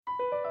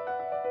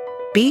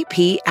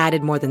BP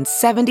added more than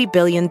 $70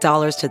 billion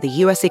to the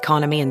U.S.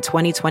 economy in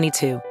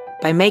 2022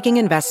 by making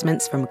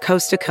investments from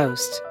coast to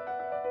coast.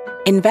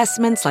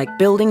 Investments like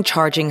building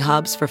charging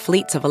hubs for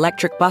fleets of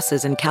electric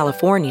buses in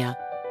California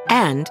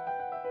and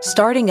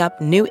starting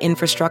up new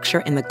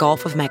infrastructure in the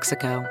Gulf of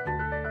Mexico.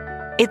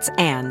 It's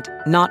and,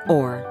 not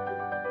or.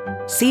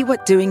 See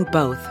what doing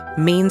both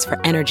means for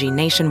energy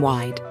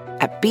nationwide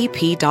at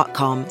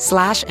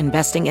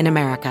bp.com/investing in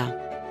America.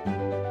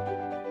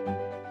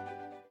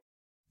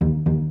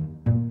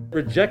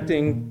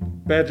 Rejecting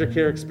Badger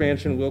Care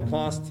expansion will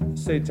cost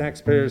state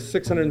taxpayers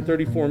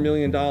 $634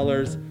 million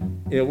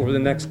over the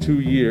next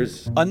 2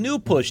 years. A new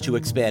push to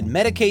expand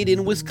Medicaid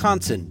in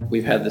Wisconsin.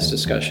 We've had this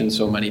discussion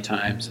so many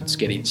times, it's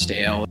getting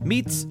stale.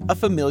 Meets a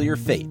familiar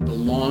fate. The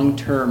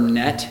long-term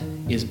net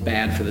is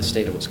bad for the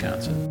state of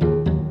Wisconsin.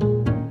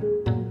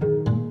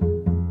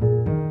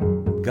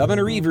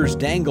 Governor Evers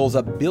dangles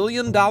a $1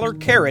 billion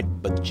carrot,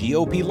 but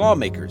GOP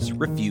lawmakers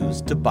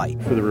refuse to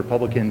bite. For the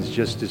Republicans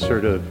just to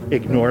sort of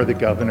ignore the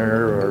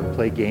governor or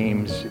play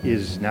games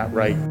is not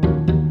right.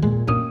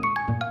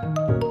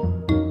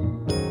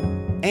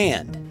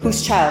 And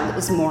whose child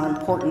is more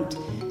important?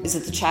 Is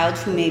it the child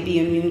who may be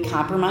immune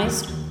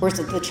compromised, or is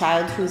it the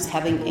child who's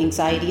having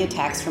anxiety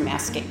attacks from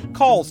masking?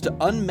 calls to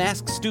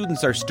unmask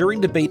students are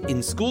stirring debate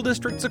in school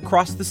districts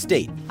across the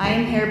state. I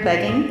am here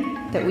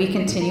begging that we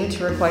continue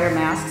to require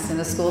masks in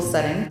a school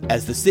setting.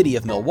 As the city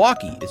of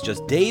Milwaukee is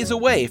just days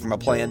away from a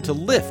plan to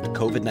lift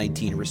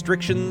COVID-19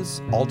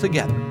 restrictions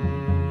altogether.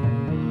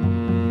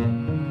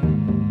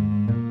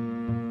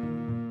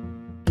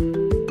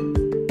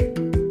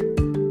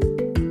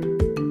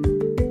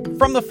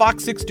 From the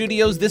Fox 6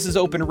 studios, this is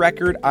Open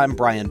Record. I'm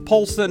Brian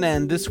Polson,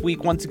 and this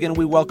week, once again,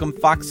 we welcome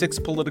Fox 6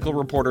 political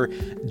reporter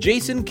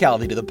Jason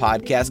Calvi to the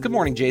podcast. Good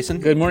morning, Jason.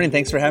 Good morning.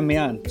 Thanks for having me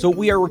on. So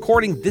we are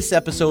recording this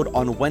episode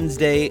on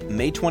Wednesday,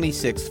 May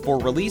 26th, for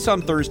release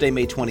on Thursday,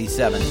 May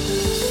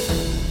 27th.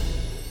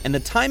 And the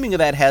timing of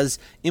that has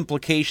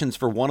implications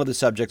for one of the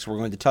subjects we're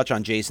going to touch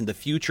on, Jason, the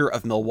future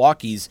of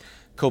Milwaukee's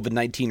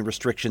COVID-19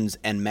 restrictions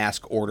and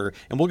mask order.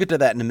 And we'll get to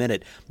that in a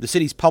minute. The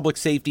city's Public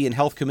Safety and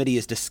Health Committee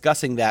is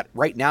discussing that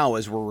right now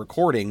as we're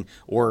recording,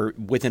 or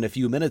within a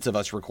few minutes of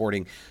us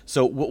recording.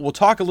 So we'll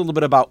talk a little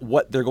bit about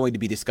what they're going to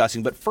be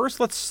discussing. But first,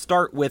 let's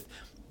start with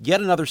yet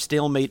another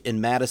stalemate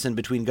in Madison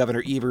between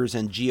Governor Evers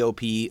and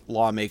GOP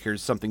lawmakers,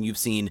 something you've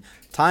seen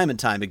time and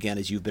time again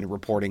as you've been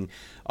reporting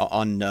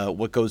on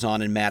what goes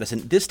on in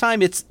Madison. This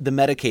time it's the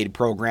Medicaid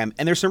program,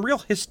 and there's some real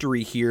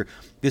history here.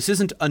 This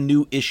isn't a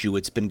new issue.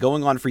 It's been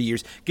going on for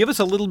years. Give us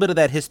a little bit of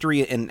that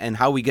history and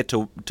how we get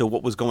to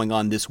what was going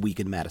on this week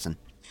in Madison.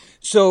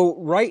 So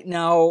right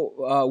now,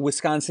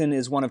 Wisconsin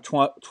is one of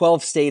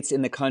 12 states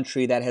in the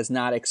country that has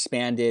not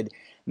expanded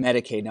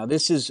Medicaid. Now,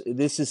 this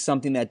is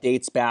something that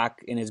dates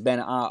back and has been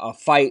a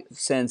fight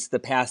since the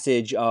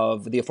passage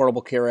of the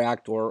Affordable Care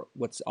Act, or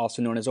what's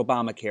also known as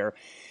Obamacare.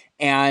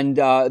 And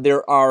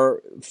there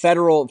are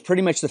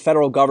pretty much the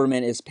federal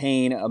government is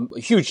paying a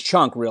huge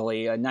chunk,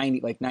 really,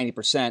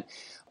 90%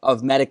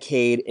 of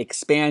Medicaid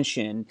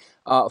expansion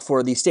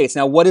for these states.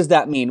 Now, what does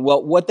that mean?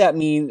 Well,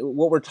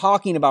 what we're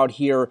talking about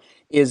here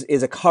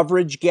is a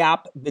coverage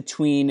gap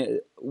between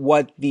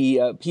what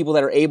the people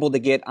that are able to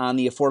get on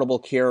the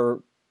Affordable Care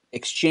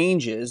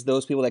exchanges,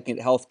 those people that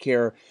get health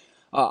care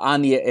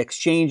on the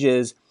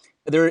exchanges.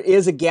 There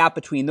is a gap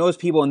between those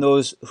people and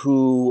those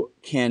who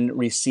can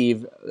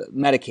receive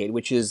Medicaid,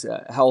 which is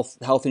a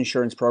health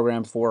insurance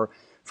program for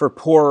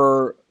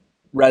poorer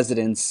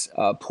residents,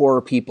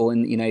 poorer people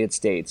in the United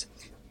States.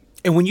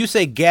 And when you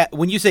say gap,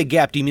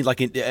 do you mean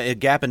like a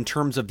gap in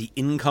terms of the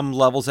income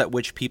levels at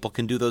which people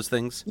can do those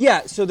things?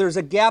 Yeah. So there's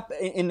a gap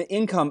in the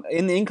income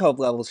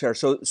levels here.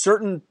 So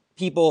certain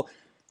people,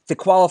 to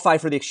qualify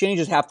for the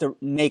exchanges, have to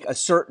make a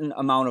certain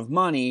amount of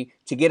money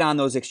to get on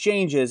those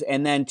exchanges,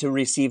 and then to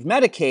receive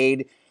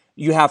Medicaid,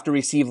 you have to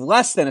receive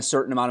less than a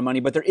certain amount of money.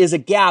 But there is a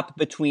gap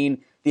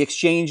between the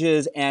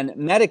exchanges and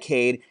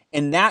Medicaid,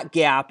 and that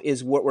gap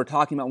is what we're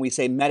talking about when we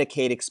say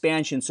Medicaid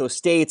expansion. So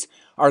states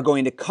are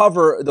going to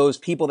cover those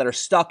people that are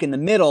stuck in the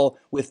middle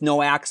with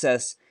no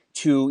access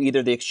to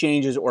either the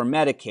exchanges or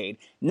Medicaid.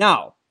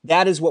 Now,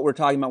 that is what we're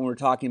talking about when we're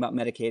talking about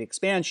Medicaid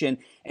expansion.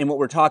 And what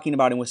we're talking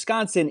about in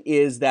Wisconsin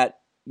is that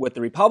what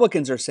the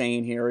Republicans are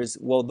saying here is,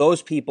 well,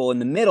 those people in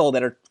the middle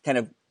that are kind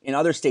of in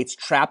other states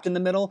trapped in the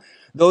middle,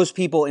 those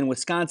people in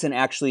Wisconsin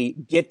actually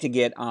get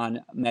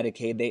on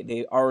Medicaid.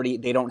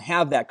 They don't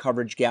have that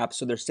coverage gap.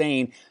 So they're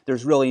saying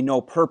there's really no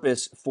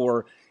purpose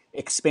for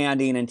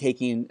expanding and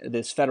taking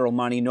this federal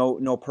money,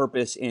 no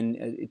purpose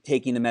in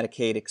taking the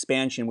Medicaid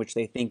expansion, which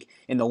they think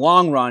in the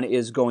long run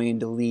is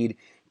going to lead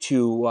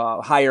to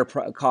higher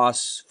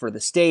costs for the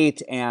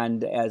state.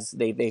 And as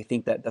they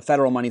think that the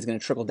federal money is going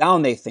to trickle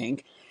down, they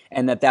think,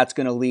 and that's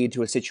going to lead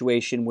to a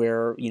situation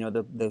where, you know,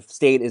 the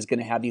state is going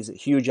to have these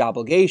huge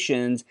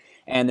obligations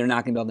and they're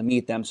not going to be able to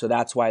meet them. So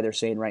that's why they're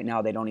saying right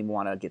now they don't even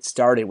want to get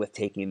started with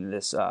taking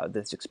this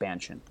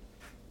expansion.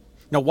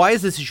 Now, why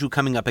is this issue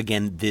coming up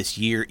again this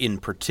year in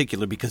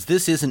particular? Because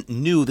this isn't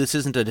new. This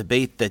isn't a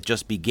debate that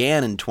just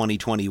began in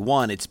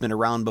 2021. It's been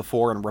around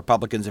before, and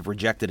Republicans have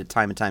rejected it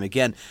time and time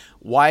again.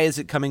 Why is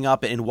it coming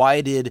up, and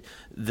why did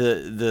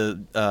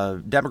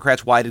the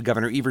Democrats, why did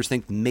Governor Evers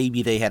think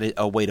maybe they had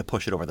a way to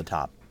push it over the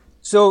top?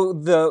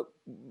 So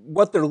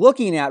what they're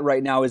looking at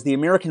right now is the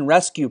American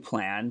Rescue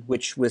Plan,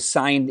 which was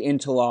signed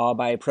into law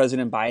by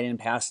President Biden,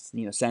 passed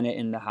Senate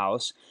and the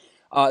House.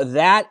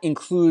 That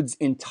includes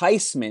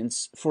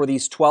enticements for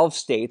these 12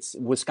 states,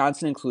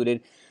 Wisconsin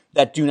included,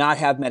 that do not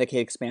have Medicaid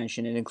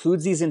expansion. It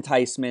includes these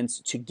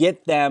enticements to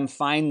get them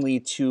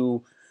finally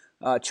to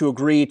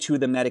agree to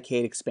the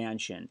Medicaid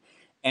expansion.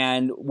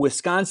 And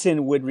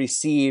Wisconsin would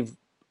receive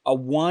a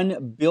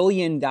 $1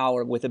 billion,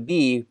 with a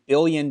B,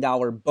 $billion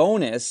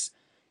bonus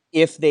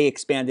if they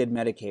expanded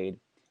Medicaid.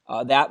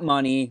 That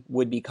money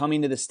would be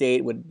coming to the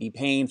state, would be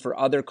paying for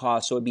other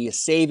costs, so it would be a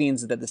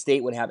savings that the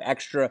state would have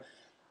extra $1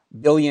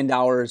 billion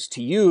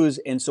to use.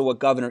 And so what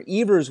Governor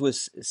Evers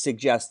was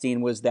suggesting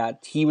was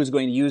that he was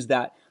going to use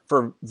that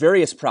for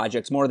various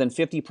projects, more than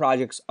 50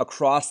 projects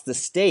across the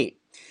state.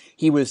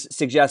 He was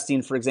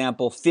suggesting, for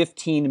example,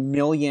 $15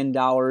 million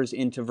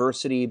into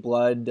Versity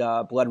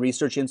Blood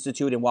Research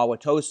Institute in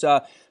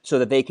Wauwatosa so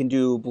that they can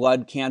do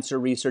blood cancer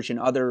research and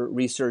other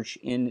research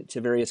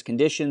into various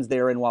conditions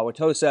there in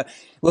Wauwatosa.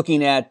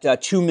 Looking at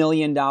 $2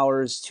 million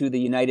to the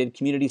United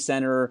Community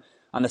Center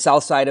on the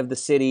south side of the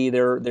city.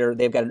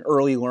 They've got an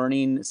early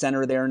learning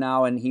center there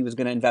now, and he was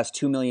going to invest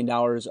 $2 million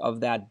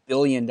of that $1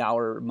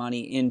 billion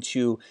money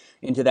into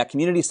that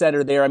community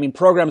center there. I mean,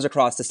 programs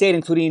across the state,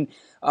 including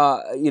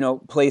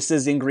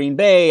places in Green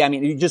Bay. I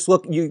mean, you just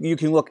look. You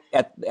can look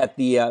at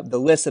the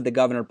list that the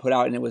governor put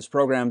out, and it was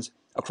programs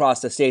across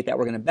the state that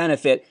were going to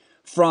benefit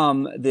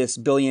from this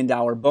 $1 billion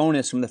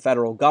bonus from the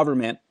federal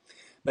government.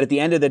 But at the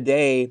end of the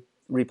day,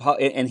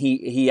 and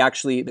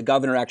the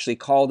governor actually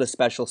called a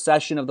special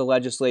session of the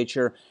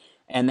legislature,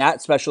 and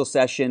that special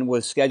session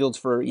was scheduled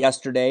for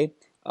yesterday.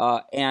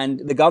 And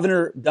the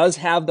governor does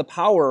have the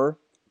power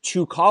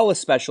to call a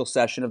special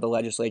session of the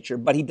legislature,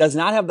 but he does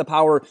not have the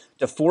power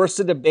to force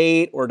a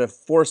debate or to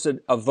force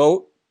a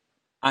vote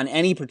on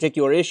any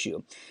particular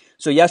issue.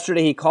 So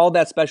yesterday he called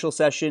that special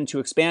session to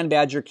expand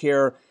Badger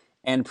Care,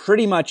 and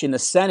pretty much in the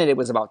Senate it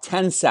was about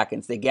 10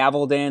 seconds. They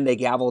gavelled in, they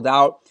gavelled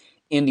out.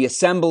 In the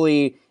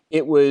Assembly,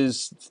 it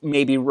was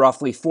maybe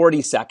roughly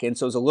 40 seconds,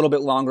 so it was a little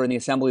bit longer in the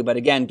Assembly, but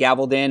again,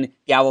 gavelled in,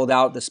 gavelled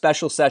out. The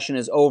special session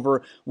is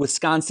over.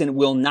 Wisconsin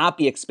will not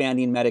be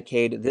expanding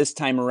Medicaid this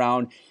time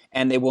around,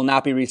 and they will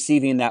not be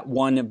receiving that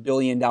 $1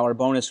 billion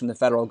bonus from the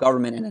federal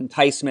government, an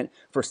enticement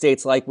for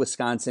states like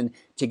Wisconsin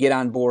to get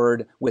on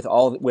board with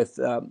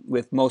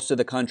most of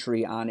the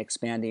country on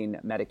expanding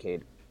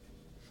Medicaid.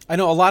 I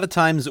know a lot of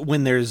times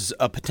when there's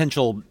a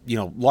potential,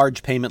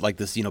 large payment like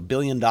this, $1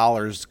 billion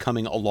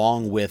coming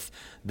along with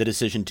the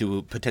decision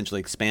to potentially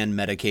expand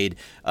Medicaid,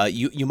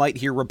 you might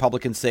hear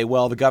Republicans say,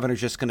 well, the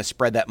governor's just going to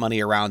spread that money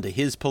around to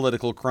his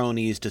political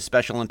cronies, to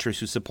special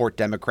interests who support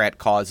Democrat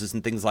causes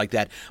and things like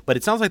that. But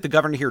it sounds like the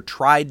governor here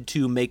tried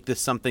to make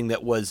this something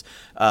that was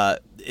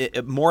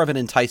more of an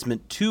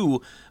enticement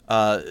to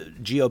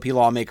GOP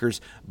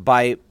lawmakers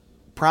by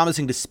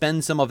promising to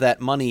spend some of that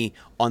money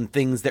on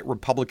things that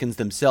Republicans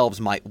themselves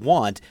might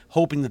want,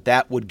 hoping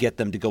that would get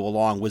them to go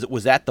along.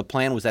 Was that the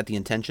plan? Was that the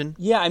intention?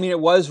 Yeah, I mean, it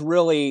was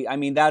really,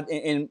 that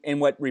in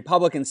what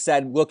Republicans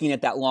said, looking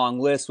at that long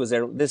list, was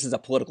this is a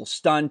political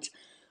stunt.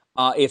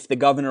 If the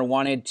governor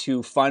wanted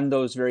to fund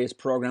those various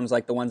programs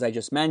like the ones I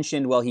just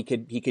mentioned, well, he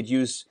could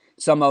use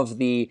some of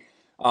the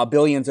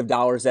billions of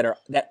dollars that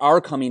are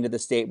coming to the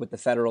state with the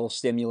federal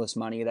stimulus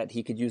money, that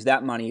he could use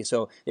that money.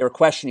 So they were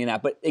questioning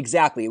that. But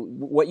exactly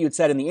what you had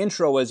said in the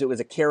intro was it was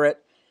a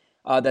carrot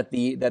that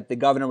the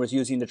governor was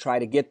using to try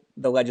to get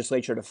the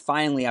legislature to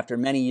finally, after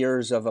many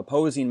years of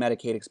opposing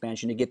Medicaid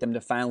expansion, to get them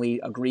to finally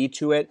agree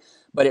to it.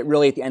 But it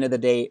really, at the end of the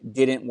day,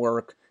 didn't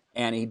work,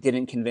 and he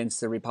didn't convince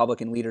the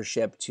Republican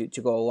leadership to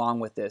go along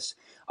with this.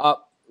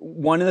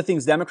 One of the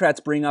things Democrats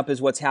bring up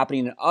is what's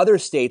happening in other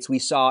states. We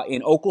saw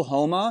in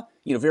Oklahoma,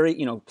 very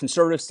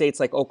conservative states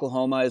like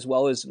Oklahoma as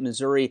well as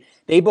Missouri.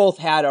 They both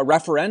had a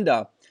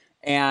referenda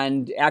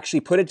and actually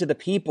put it to the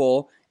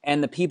people,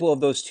 and the people of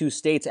those two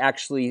states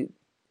actually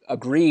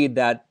agreed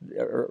that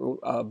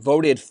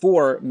voted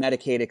for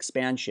Medicaid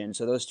expansion.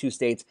 So those two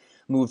states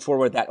moved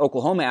forward. That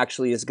Oklahoma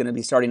actually is going to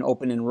be starting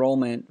open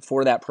enrollment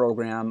for that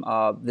program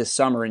this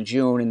summer in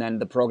June, and then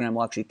the program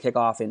will actually kick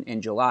off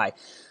in July.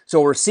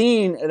 So we're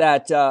seeing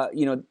that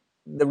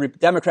the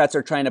Democrats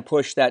are trying to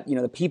push that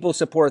the people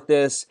support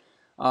this.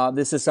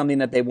 This is something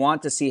that they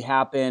want to see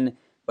happen.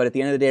 But at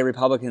the end of the day,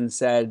 Republicans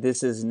said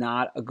this is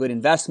not a good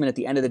investment. At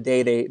the end of the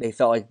day, they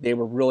felt like they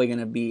were really going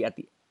to be at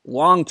the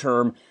long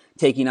term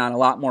taking on a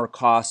lot more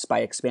costs by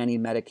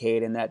expanding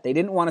Medicaid, and that they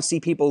didn't want to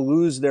see people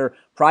lose their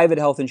private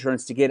health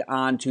insurance to get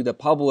on to the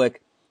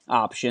public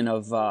option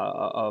of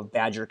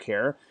Badger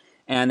Care.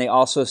 And they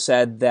also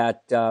said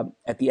that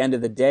at the end of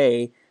the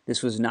day,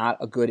 this was not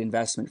a good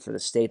investment for the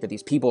state, that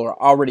these people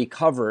are already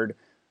covered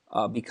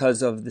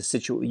because of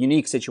the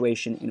unique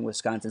situation in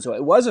Wisconsin. So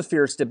it was a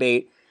fierce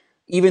debate.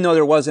 even though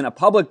there wasn't a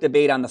public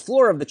debate on the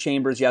floor of the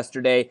chambers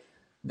yesterday,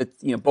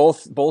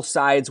 both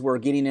sides were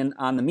getting in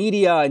on the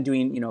media and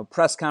doing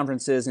press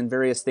conferences and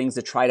various things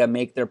to try to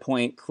make their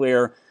point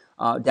clear.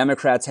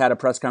 Democrats had a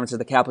press conference at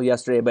the Capitol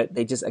yesterday, but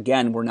they just,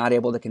 again, were not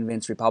able to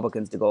convince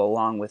Republicans to go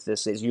along with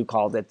this, as you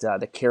called it,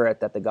 the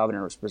carrot that the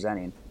governor was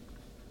presenting.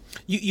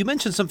 You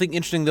mentioned something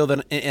interesting, though,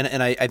 that,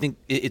 and I think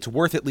it's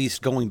worth at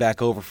least going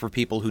back over for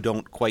people who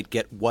don't quite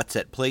get what's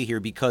at play here,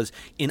 because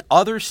in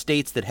other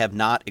states that have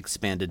not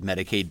expanded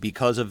Medicaid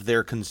because of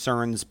their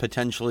concerns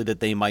potentially that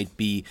they might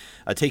be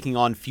taking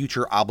on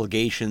future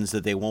obligations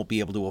that they won't be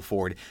able to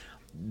afford,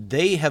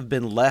 they have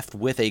been left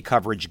with a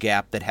coverage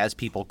gap that has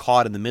people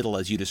caught in the middle,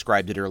 as you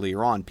described it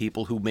earlier on,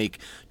 people who make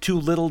too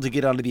little to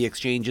get onto the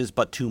exchanges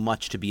but too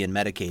much to be in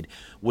Medicaid.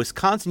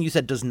 Wisconsin, you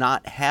said, does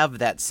not have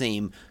that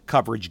same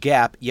coverage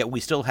gap, yet we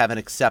still haven't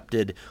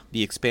accepted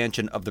the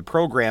expansion of the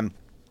program.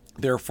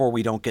 Therefore,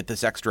 we don't get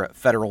this extra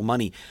federal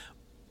money.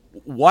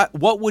 What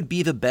would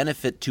be the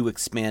benefit to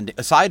expand,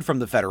 aside from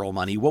the federal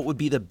money, what would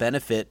be the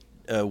benefit?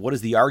 What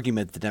is the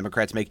argument the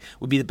Democrats make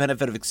would be the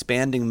benefit of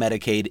expanding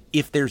Medicaid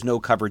if there's no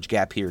coverage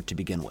gap here to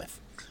begin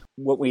with?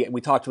 What we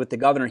talked with the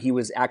governor, he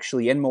was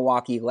actually in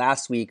Milwaukee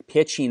last week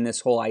pitching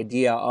this whole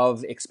idea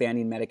of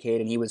expanding Medicaid,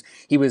 and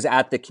he was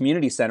at the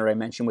community center I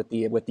mentioned with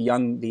the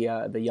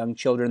young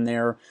children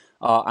there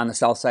on the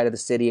south side of the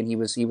city, and he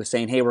was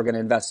saying, hey, we're going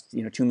to invest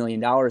 $2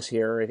 million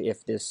here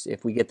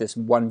if we get this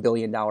 $1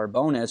 billion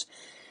bonus.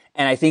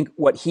 And I think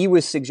what he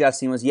was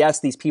suggesting was, yes,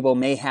 these people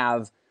may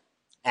have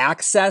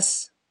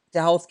access to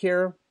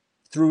healthcare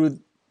through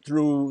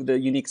the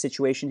unique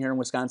situation here in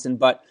Wisconsin,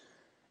 but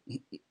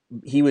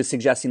he was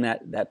suggesting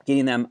that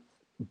getting them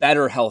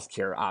better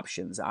healthcare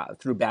options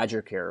through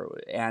Badger Care,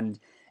 and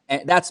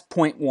that's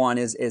point one.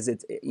 Is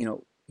it's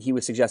he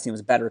was suggesting it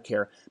was better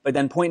care, but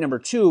then point number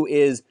two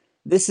is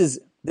this is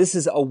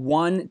a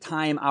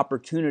one-time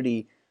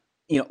opportunity.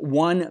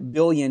 $1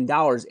 billion,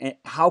 and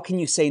how can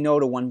you say no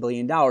to $1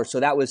 billion? So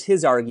that was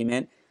his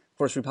argument. Of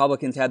course,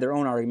 Republicans had their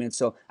own arguments.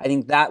 So I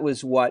think that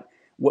was what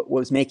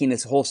was making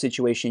this whole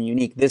situation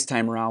unique this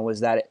time around,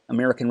 was that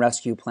American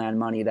Rescue Plan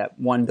money, that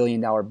 $1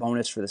 billion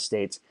bonus for the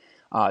states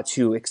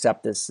to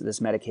accept this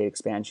Medicaid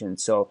expansion.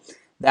 So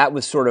that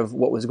was sort of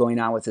what was going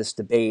on with this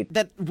debate.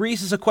 That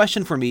raises a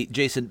question for me,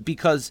 Jason,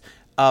 because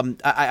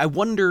I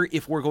wonder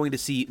if we're going to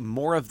see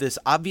more of this.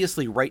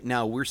 Obviously, right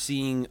now, we're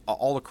seeing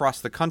all across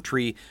the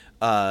country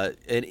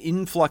an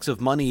influx of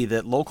money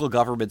that local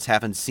governments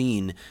haven't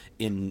seen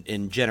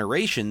in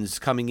generations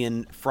coming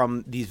in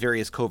from these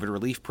various COVID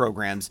relief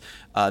programs.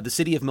 The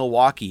city of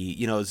Milwaukee,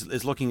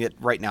 is looking at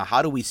right now,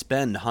 how do we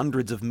spend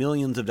hundreds of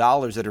millions of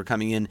dollars that are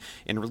coming in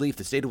relief?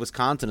 The state of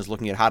Wisconsin is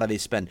looking at how do they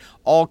spend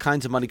all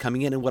kinds of money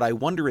coming in. And what I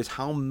wonder is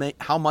how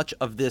much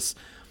of this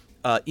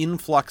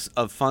influx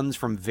of funds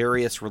from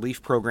various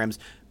relief programs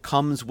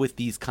comes with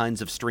these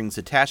kinds of strings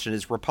attached. And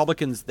as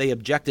Republicans, they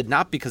objected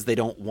not because they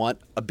don't want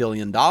 $1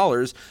 billion,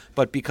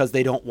 but because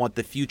they don't want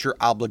the future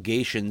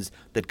obligations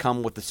that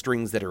come with the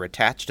strings that are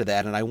attached to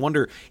that. And I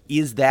wonder,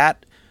 is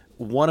that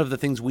one of the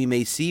things we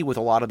may see with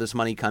a lot of this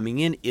money coming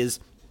in? Is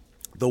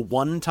the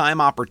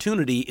one-time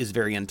opportunity is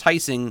very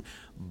enticing,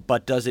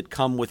 but does it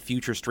come with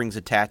future strings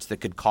attached that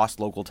could cost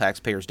local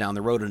taxpayers down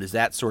the road? And is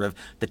that sort of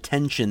the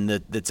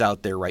tension that's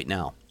out there right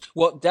now?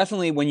 Well,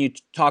 definitely when you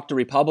talk to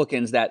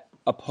Republicans that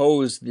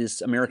oppose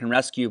this American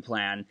Rescue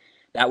Plan,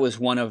 that was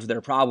one of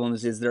their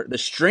problems, is the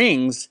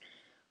strings.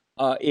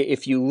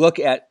 If you look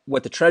at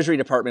what the Treasury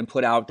Department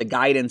put out, the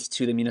guidance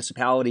to the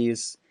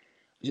municipalities,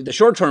 the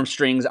short-term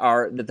strings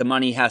are that the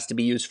money has to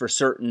be used for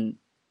certain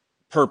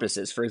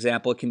purposes. For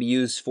example, it can be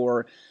used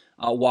for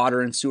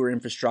water and sewer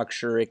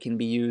infrastructure. It can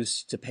be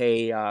used to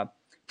pay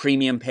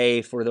premium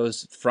pay for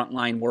those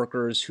frontline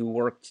workers who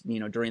worked,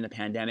 during the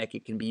pandemic.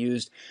 It can be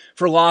used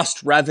for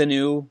lost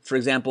revenue. For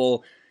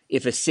example,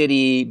 if a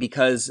city,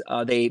 because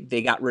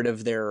they got rid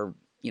of their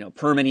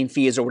permitting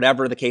fees or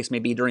whatever the case may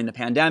be during the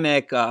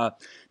pandemic,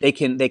 they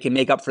can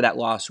make up for that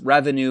lost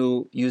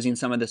revenue using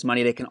some of this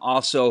money. They can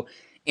also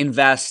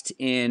invest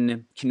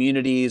in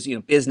communities,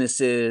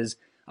 businesses,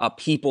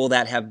 people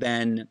that have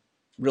been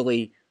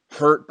really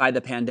hurt by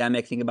the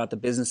pandemic. Think about the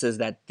businesses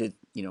that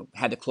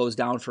had to close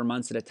down for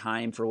months at a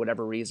time for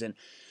whatever reason.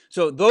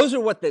 So those are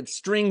what the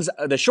strings,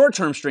 the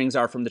short-term strings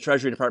are from the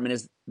Treasury Department,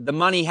 is the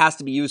money has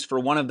to be used for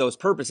one of those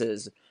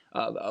purposes,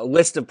 a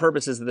list of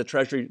purposes that the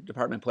Treasury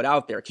Department put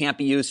out there. It can't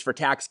be used for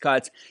tax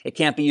cuts. It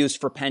can't be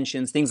used for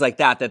pensions, things like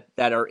that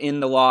are in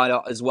the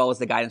law, as well as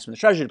the guidance from the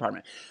Treasury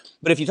Department.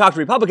 But if you talk to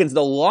Republicans,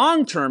 the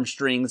long-term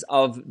strings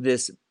of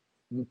this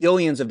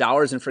billions of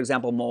dollars, and for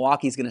example,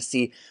 Milwaukee is going to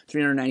see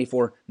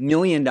 $394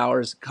 million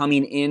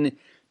coming in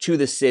to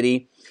the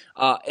city.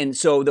 And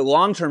so the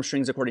long-term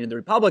strings, according to the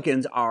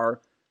Republicans,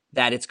 are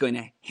that it's going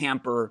to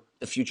hamper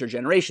the future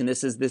generation.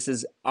 This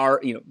is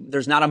our,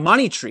 there's not a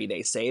money tree.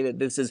 They say that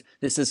this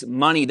is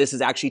money. This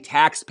is actually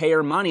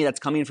taxpayer money that's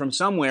coming from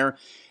somewhere.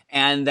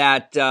 and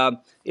that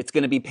it's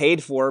going to be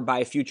paid for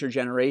by future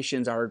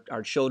generations.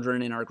 Our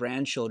children and our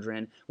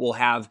grandchildren will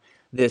have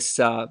this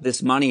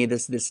money.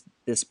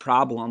 This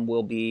problem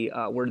will be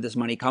where did this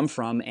money come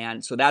from?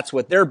 And so that's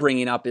what they're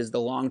bringing up, is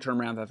the long-term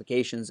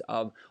ramifications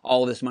of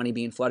all of this money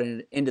being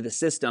flooded into the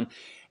system,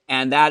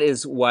 and that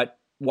is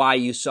why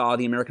you saw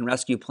the American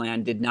Rescue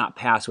Plan did not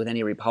pass with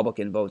any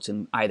Republican votes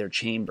in either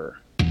chamber.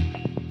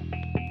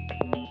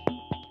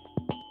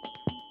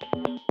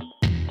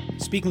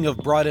 Speaking of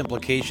broad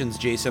implications,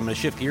 Jason, I'm going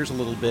to shift gears a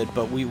little bit,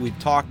 but we've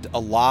talked a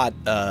lot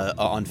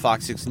on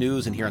Fox 6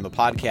 News and here on the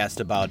podcast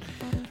about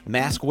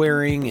mask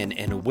wearing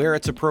and where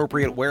it's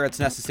appropriate, where it's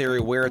necessary,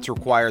 where it's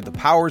required, the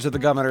powers of the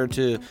governor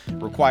to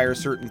require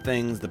certain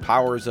things, the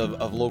powers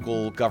of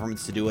local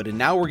governments to do it. And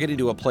now we're getting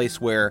to a place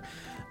where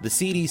the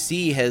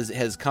CDC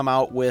has come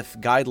out with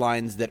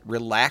guidelines that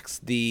relax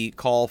the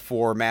call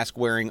for mask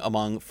wearing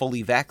among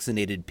fully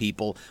vaccinated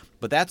people.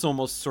 But that's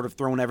almost sort of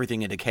thrown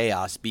everything into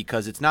chaos,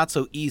 because it's not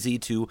so easy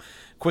to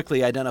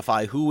quickly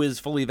identify who is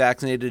fully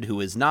vaccinated, who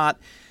is not.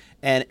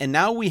 And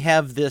now we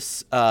have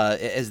this,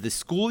 as the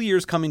school year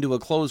is coming to a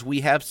close,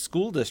 we have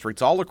school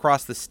districts all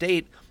across the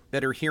state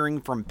that are hearing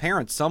from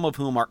parents, some of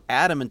whom are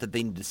adamant that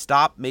they need to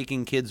stop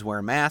making kids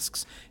wear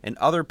masks, and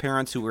other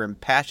parents who are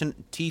impassioned,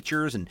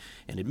 teachers and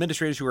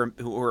administrators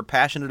who are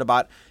passionate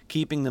about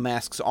keeping the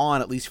masks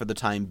on, at least for the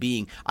time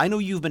being. I know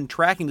you've been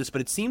tracking this,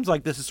 but it seems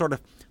like this is sort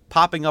of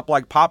popping up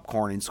like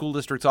popcorn in school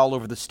districts all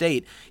over the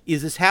state.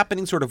 Is this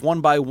happening sort of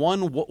one by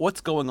one? What's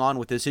going on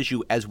with this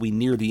issue as we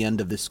near the end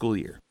of this school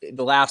year?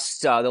 The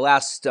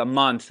last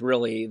month,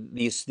 really,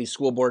 these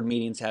school board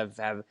meetings have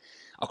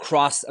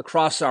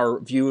across our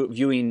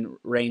viewing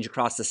range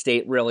across the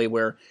state, really,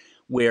 where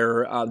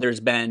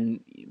there's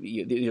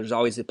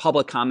always a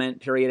public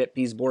comment period at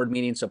these board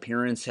meetings. So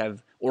parents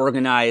have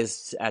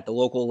organized at the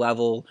local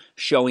level,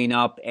 showing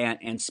up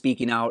and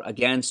speaking out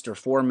against or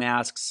for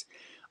masks.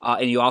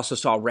 And you also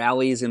saw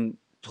rallies in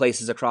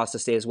places across the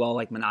state as well,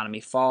 like Menominee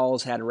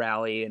Falls had a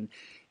rally, and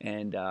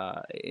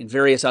in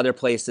various other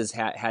places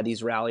had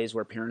these rallies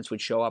where parents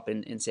would show up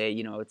and say,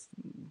 it's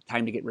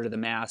time to get rid of the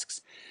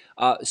masks.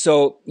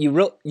 So you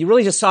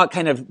really just saw it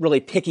kind of really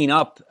picking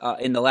up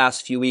in the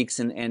last few weeks,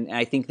 and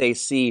I think they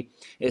see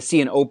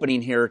an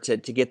opening here to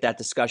get that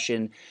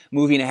discussion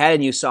moving ahead.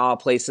 And you saw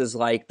places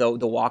like the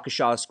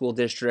Waukesha School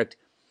District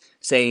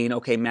saying,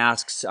 okay,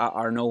 masks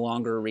are no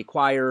longer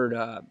required.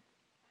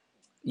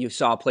 You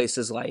saw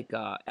places like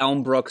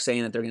Elmbrook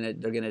saying that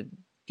they're gonna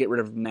get rid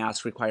of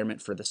mask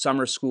requirement for the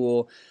summer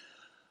school.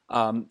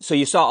 So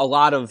you saw a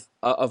lot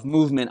of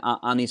movement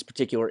on these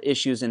particular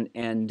issues, and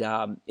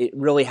it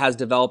really has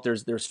developed.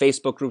 There's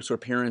Facebook groups where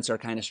parents are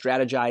kind of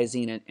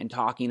strategizing and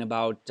talking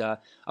about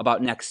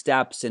next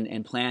steps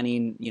and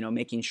planning.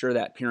 Making sure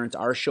that parents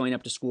are showing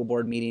up to school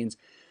board meetings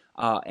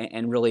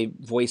and really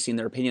voicing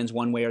their opinions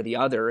one way or the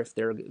other, if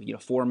they're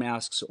for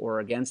masks or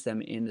against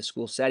them in the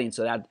school setting.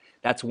 So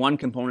that's one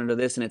component of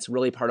this, and it's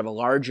really part of a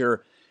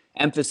larger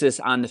emphasis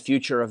on the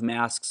future of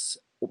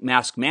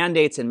mask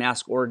mandates and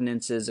mask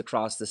ordinances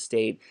across the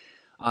state.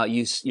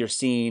 You're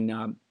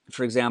seeing,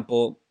 for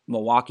example,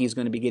 Milwaukee is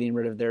going to be getting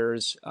rid of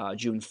theirs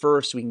June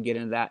 1st. We can get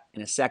into that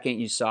in a second.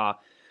 You saw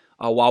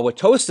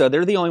Wauwatosa,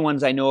 they're the only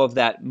ones I know of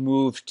that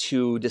moved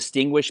to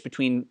distinguish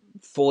between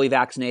fully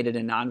vaccinated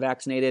and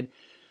non-vaccinated.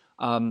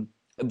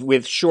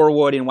 With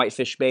Shorewood and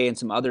Whitefish Bay and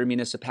some other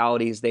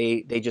municipalities,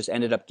 they just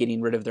ended up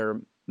getting rid of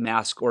their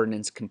mask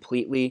ordinance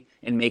completely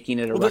and making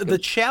it the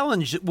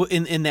challenge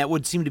in that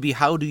would seem to be,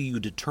 how do you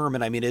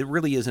determine? I mean, it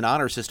really is an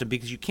honor system,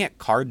 because you can't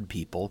card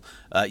people.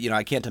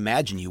 I can't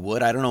imagine you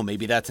would. I don't know,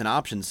 maybe that's an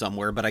option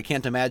somewhere, but I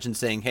can't imagine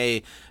saying,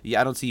 hey,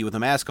 I don't see you with a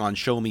mask on,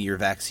 show me your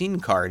vaccine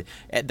card.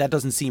 That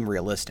doesn't seem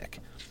realistic.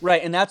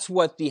 Right, and that's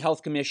what the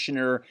health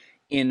commissioner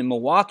in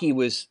Milwaukee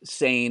was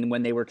saying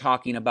when they were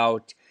talking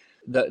about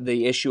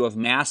the issue of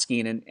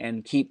masking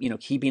and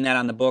keeping that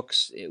on the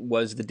books. It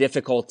was the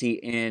difficulty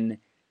in,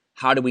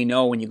 how do we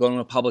know when you go to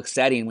a public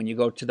setting, when you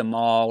go to the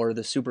mall or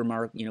the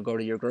supermarket, go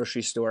to your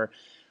grocery store,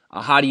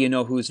 how do you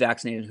know who's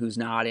vaccinated and who's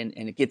not? And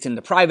it gets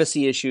into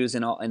privacy issues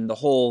and the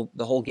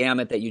whole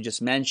gamut that you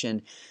just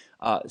mentioned.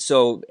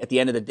 So at the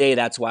end of the day,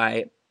 that's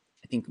why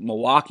I think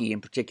Milwaukee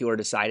in particular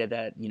decided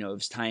that it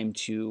was time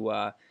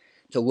to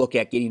look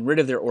at getting rid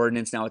of their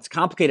ordinance. Now, it's a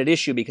complicated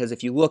issue, because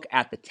if you look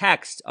at the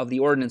text of the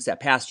ordinance that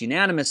passed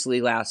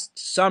unanimously last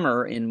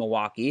summer in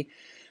Milwaukee,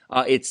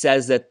 it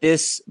says that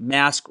this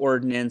mask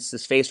ordinance,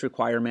 this face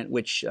requirement,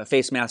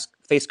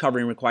 face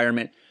covering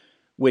requirement,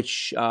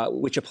 which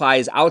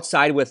applies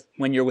outside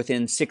when you're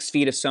within 6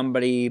 feet of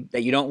somebody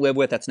that you don't live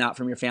with, that's not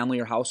from your family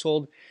or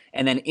household,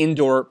 and then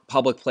indoor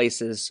public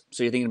places.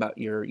 So you're thinking about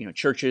your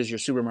churches, your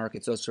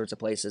supermarkets, those sorts of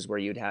places where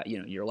you'd have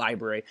your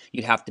library,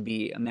 you'd have to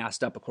be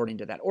masked up according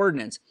to that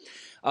ordinance.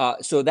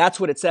 So that's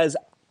what it says.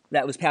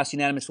 That was passed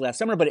unanimously last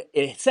summer, but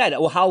it said,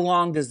 well, how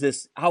long is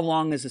this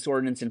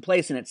ordinance in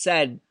place? And it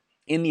said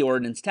in the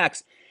ordinance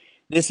text,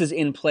 this is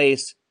in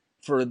place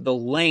for the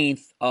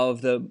length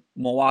of the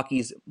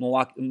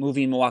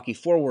Moving Milwaukee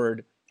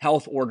Forward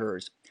health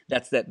orders.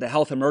 That's the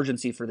health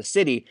emergency for the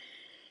city.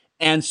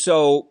 And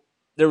so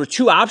there were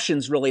two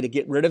options really to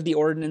get rid of the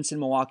ordinance in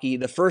Milwaukee.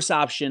 The first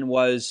option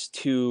was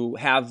to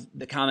have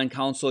the Common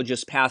Council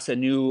just pass a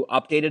new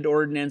updated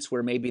ordinance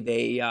where maybe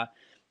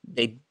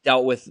they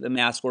dealt with the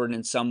mask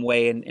ordinance some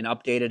way and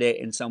updated it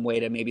in some way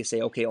to maybe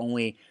say, okay,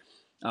 only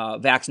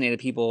vaccinated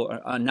people,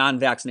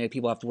 non-vaccinated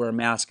people have to wear a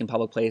mask in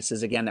public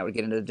places. Again, that would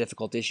get into the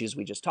difficult issues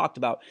we just talked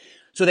about.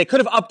 So they could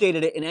have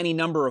updated it in any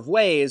number of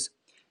ways,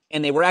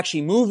 and they were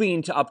actually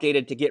moving to update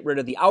it to get rid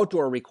of the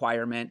outdoor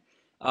requirement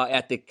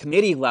at the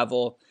committee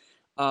level.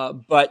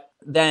 But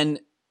then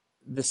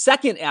the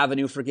second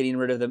avenue for getting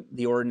rid of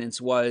the ordinance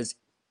was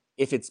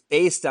if it's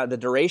based on the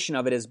duration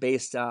of it is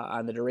based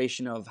on the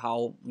duration of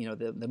how,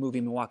 the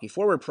Moving Milwaukee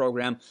Forward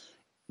program.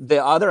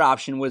 The other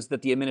option was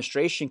that the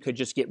administration could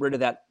just get rid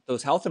of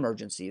those health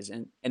emergencies.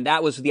 And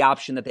that was the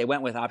option that they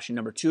went with. Option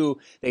number 2,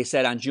 they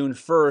said on June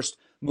 1st,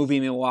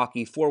 Moving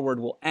Milwaukee Forward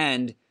will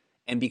end.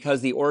 And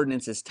because the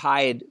ordinance is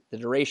tied, the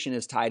duration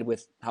is tied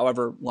with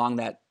however long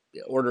that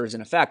order is in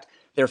effect.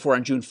 Therefore,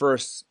 on June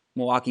 1st,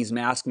 Milwaukee's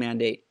mask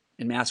mandate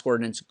and mask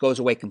ordinance goes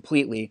away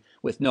completely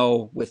with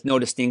no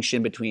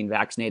distinction between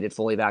vaccinated,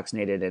 fully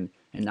vaccinated, and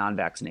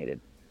non-vaccinated.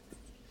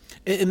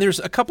 And there's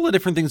a couple of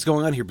different things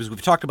going on here because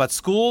we've talked about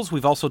schools,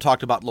 we've also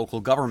talked about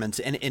local governments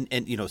and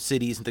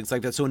cities and things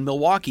like that. So in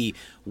Milwaukee,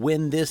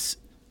 when this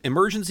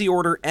emergency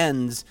order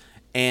ends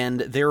and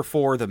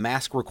therefore the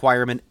mask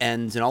requirement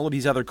ends and all of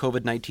these other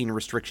COVID-19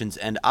 restrictions,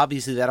 and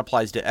obviously that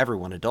applies to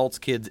everyone, adults,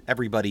 kids,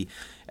 everybody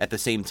at the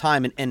same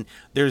time. And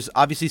there's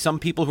obviously some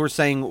people who are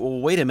saying, well,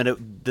 wait a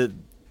minute,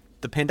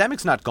 the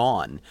pandemic's not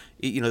gone.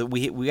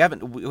 We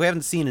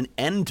haven't seen an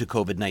end to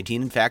COVID-19.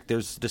 In fact,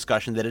 there's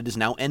discussion that it is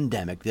now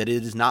endemic, that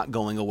it is not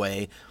going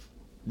away,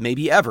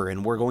 maybe ever,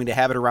 and we're going to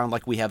have it around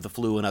like we have the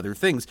flu and other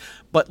things.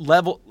 But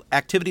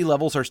activity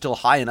levels are still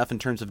high enough in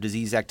terms of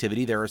disease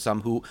activity. There are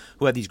some who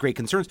have these great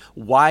concerns.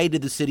 Why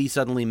did the city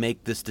suddenly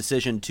make this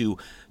decision to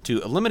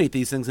eliminate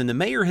these things? And the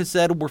mayor has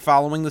said we're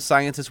following the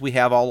science as we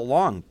have all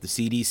along. The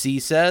CDC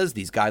says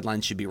these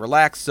guidelines should be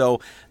relaxed, so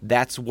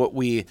that's what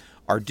we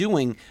are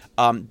doing.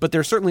 But there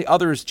are certainly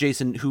others,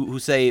 Jason, who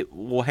say,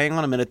 well, hang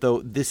on a minute,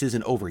 though, this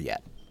isn't over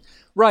yet.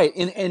 Right,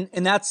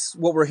 and that's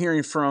what we're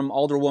hearing from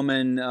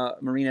Alderwoman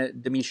Marina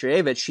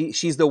Dimitrievich.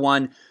 She's the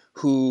one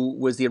who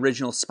was the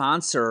original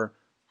sponsor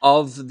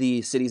of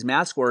the city's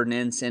mask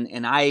ordinance,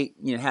 and I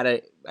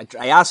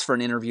asked for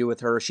an interview with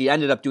her. She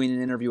ended up doing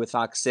an interview with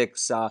Fox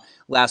 6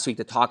 last week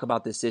to talk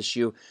about this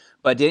issue.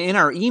 But in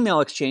our email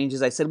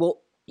exchanges, I said,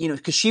 well,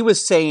 because she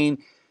was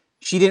saying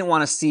she didn't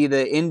want to see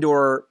the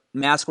indoor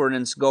mask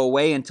ordinance go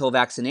away until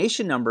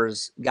vaccination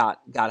numbers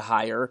got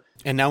higher.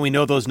 And now we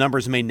know those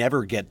numbers may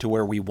never get to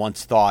where we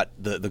once thought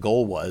the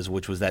goal was,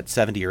 which was that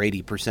 70 or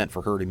 80%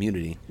 for herd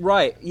immunity.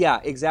 Right.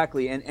 Yeah,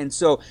 exactly. And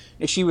so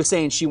she was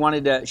saying she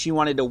wanted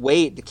to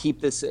wait to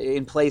keep this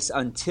in place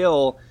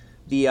until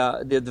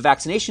the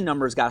vaccination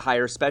numbers got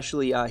higher,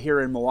 especially here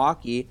in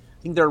Milwaukee.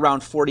 I think they're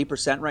around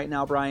 40% right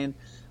now, Brian.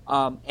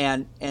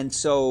 And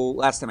so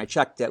last time I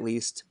checked, at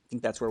least, I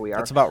think that's where we are.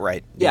 That's about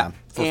right. Yeah.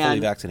 For fully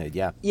vaccinated.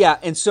 Yeah. Yeah.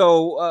 And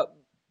so,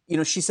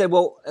 she said,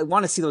 well, I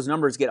want to see those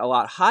numbers get a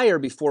lot higher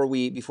before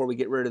we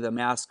get rid of the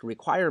mask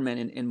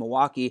requirement in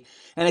Milwaukee.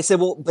 And I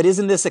said, well, but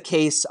isn't this a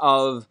case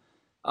of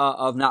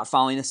not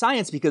following the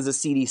science? Because the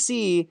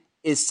CDC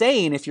is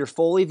saying if you're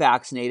fully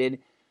vaccinated,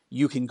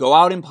 you can go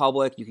out in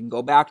public, you can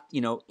go back,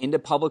 into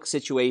public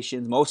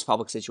situations, most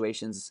public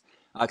situations,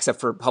 except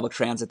for public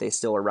transit, they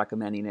still are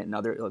recommending it, and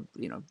other,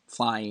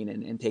 flying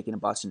and taking a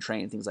bus and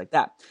train, things like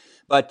that.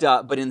 But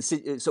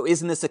so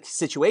isn't this a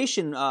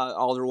situation,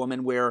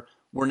 Alderwoman, where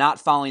we're not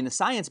following the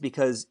science?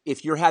 Because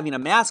if you're having a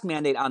mask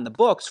mandate on the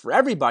books for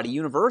everybody,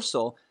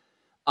 universal,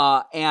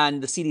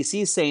 and the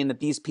CDC is saying that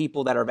these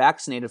people that are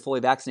vaccinated, fully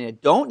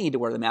vaccinated, don't need to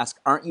wear the mask,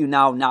 aren't you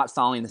now not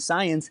following the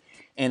science?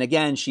 And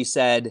again, she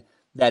said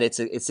that it's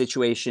a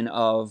situation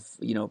of,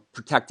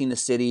 protecting the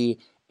city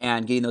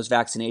and getting those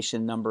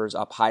vaccination numbers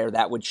up higher.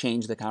 That would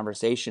change the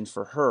conversation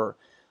for her.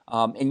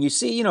 And you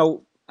see,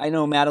 I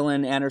know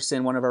Madeline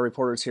Anderson, one of our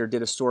reporters here,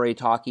 did a story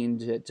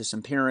talking to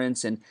some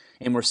parents, and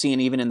we're seeing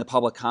even in the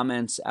public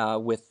comments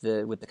with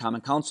the Common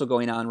Council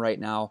going on right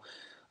now,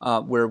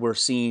 where we're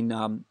seeing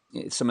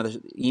some of the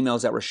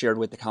emails that were shared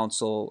with the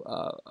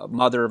council, a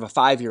mother of a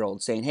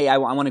 5-year-old saying, hey, I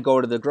want to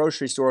go to the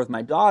grocery store with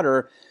my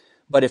daughter,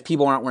 but if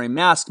people aren't wearing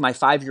masks, my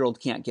 5-year-old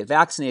can't get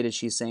vaccinated,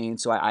 she's saying.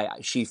 So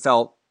she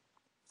felt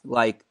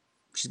like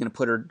she's going to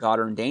put her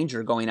daughter in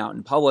danger going out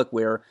in public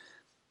where,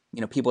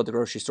 people at the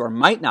grocery store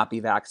might not be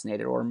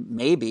vaccinated, or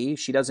maybe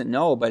she doesn't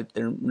know, but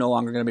they're no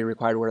longer going to be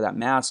required to wear that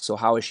mask. So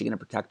how is she going to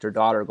protect her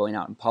daughter going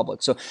out in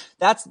public? So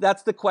that's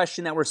the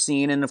question that we're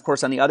seeing. And of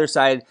course, on the other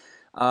side,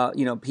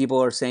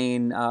 people are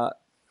saying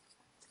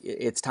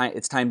it's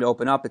time to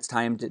open up. It's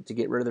time to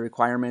get rid of the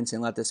requirements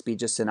and let this be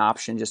just an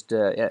option. Just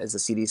as the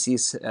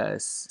CDC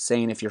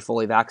saying, if you're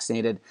fully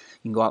vaccinated,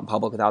 you can go out in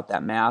public without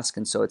that mask.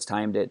 And so it's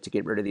time to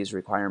get rid of these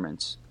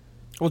requirements.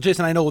 Well,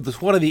 Jason, I know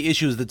this one of the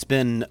issues that's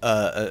been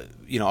a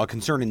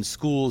concern in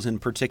schools in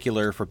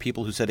particular for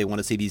people who say they want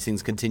to see these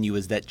things continue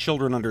is that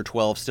children under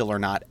 12 still are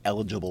not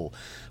eligible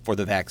for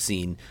the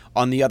vaccine.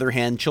 On the other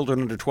hand,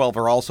 children under 12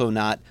 are also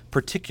not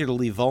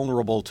particularly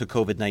vulnerable to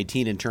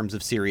COVID-19 in terms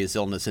of serious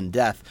illness and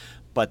death,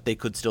 but they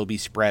could still be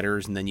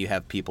spreaders, and then you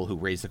have people who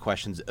raise the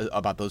questions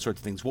about those sorts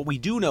of things. What we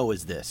do know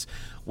is this.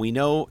 We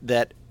know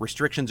that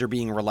restrictions are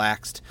being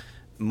relaxed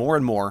more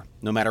and more,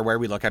 no matter where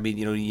we look. I mean,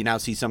 you now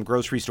see some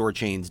grocery store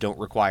chains don't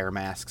require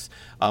masks.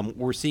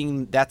 We're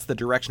seeing that's the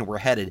direction we're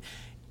headed.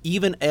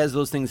 Even as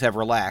those things have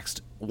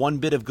relaxed, one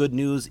bit of good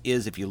news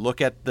is if you look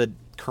at the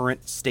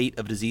current state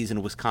of disease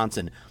in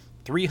Wisconsin,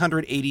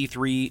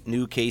 383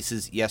 new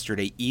cases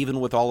yesterday, even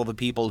with all of the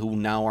people who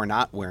now are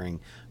not wearing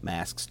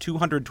masks.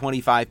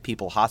 225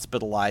 people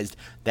hospitalized.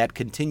 That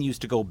continues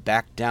to go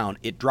back down.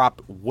 It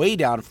dropped way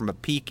down from a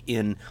peak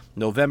in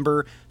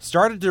November,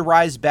 started to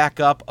rise back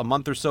up a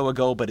month or so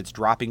ago, but it's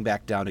dropping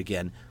back down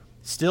again.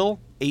 Still,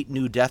 8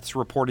 new deaths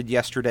reported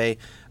yesterday.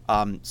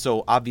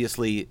 So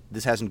obviously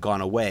this hasn't gone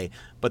away,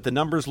 but the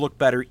numbers look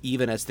better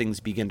even as things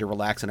begin to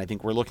relax. And I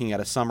think we're looking at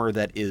a summer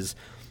that is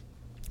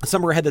a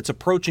summer ahead that's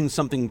approaching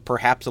something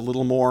perhaps a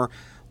little more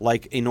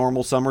like a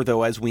normal summer,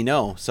 though, as we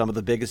know, some of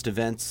the biggest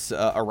events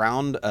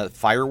around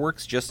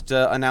fireworks just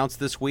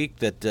announced this week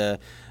that the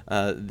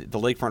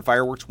Lakefront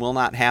fireworks will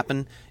not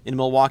happen in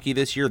Milwaukee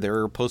this year.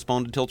 They're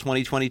postponed until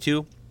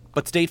 2022.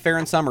 But State Fair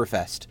and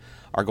Summerfest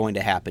are going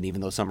to happen,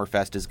 even though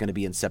Summerfest is going to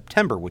be in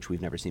September, which we've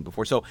never seen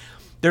before. So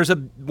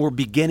we're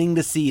beginning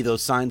to see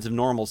those signs of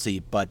normalcy,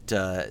 but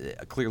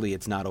clearly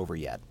it's not over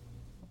yet.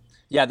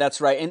 Yeah,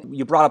 that's right. And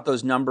you brought up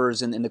those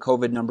numbers and the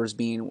COVID numbers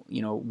being,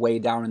 way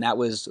down. And that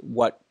was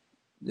what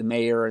the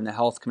mayor and the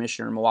health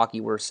commissioner in Milwaukee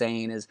were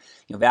saying is,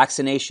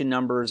 vaccination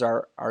numbers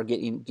are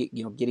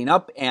getting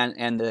up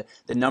and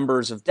the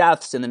numbers of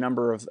deaths and the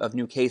number of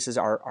new cases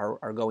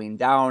are going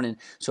down. And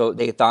so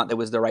they thought that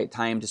was the right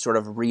time to sort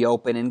of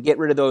reopen and get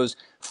rid of those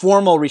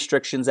formal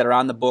restrictions that are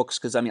on the books.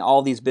 Because,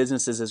 all these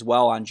businesses as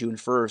well on June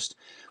 1st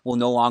will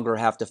no longer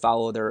have to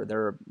follow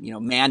their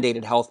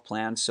mandated health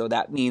plans. So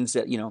that means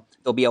that,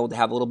 they'll be able to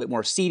have a little bit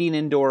more seating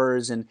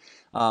indoors and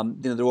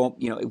there won't,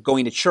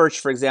 going to church,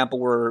 for example,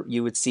 where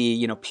you would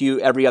see,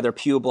 every other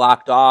pew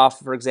blocked off,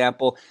 for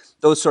example.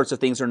 Those sorts of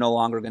things are no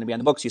longer going to be on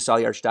the books. You saw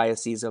the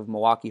Archdiocese of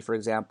Milwaukee, for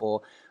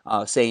example,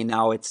 saying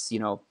now it's,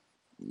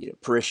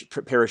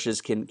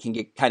 parishes can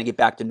get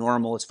back to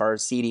normal as far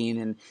as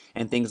seating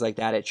and things like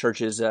that at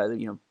churches.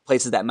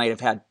 Places that might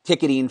have had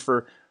ticketing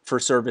for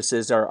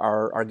services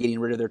are getting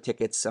rid of their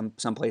tickets. Some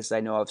places I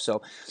know of.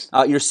 So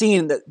you're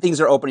seeing that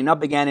things are opening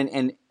up again.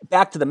 And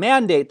back to the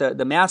mandate,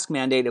 the mask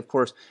mandate, of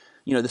course,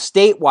 the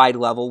statewide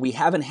level, we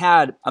haven't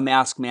had a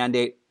mask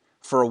mandate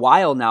for a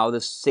while now. The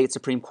state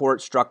Supreme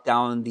Court struck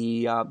down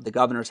the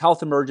governor's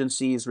health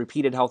emergencies,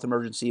 repeated health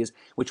emergencies,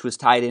 which was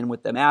tied in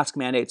with the mask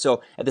mandate.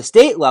 So at the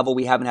state level,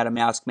 we haven't had a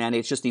mask mandate.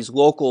 It's just these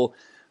local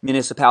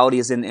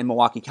municipalities in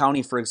Milwaukee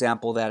County, for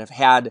example, that have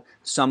had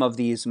some of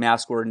these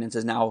mask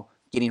ordinances now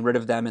getting rid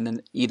of them, and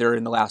then either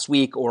in the last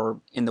week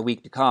or in the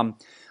week to come.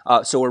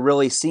 So we're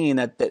really seeing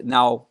that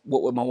now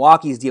what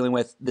Milwaukee is dealing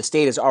with, the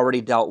state has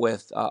already dealt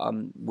with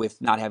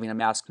not having a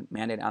mask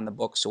mandate on the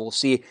books. So we'll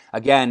see,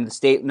 again, the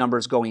state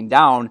numbers going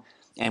down,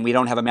 and we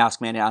don't have a mask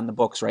mandate on the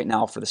books right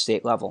now for the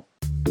state level.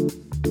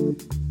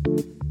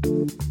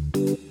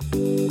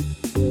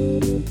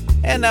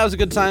 And now's a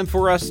good time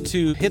for us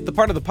to hit the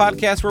part of the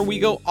podcast where we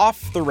go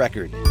off the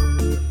record.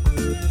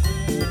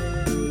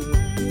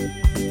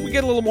 We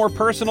get a little more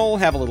personal,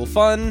 have a little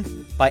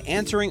fun by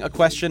answering a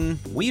question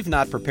we've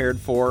not prepared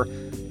for,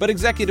 but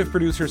executive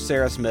producer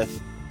Sarah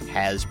Smith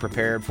has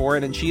prepared for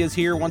it, and she is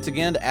here once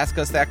again to ask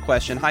us that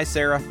question. Hi,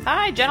 Sarah.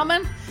 Hi,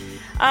 gentlemen.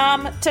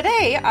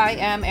 Today I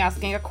am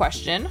asking a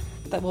question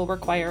that will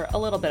require a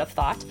little bit of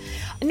thought.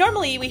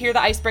 Normally we hear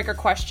the icebreaker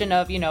question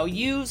of,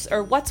 use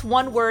or what's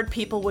one word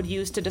people would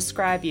use to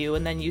describe you,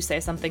 and then you say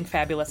something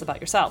fabulous about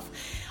yourself.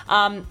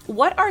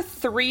 What are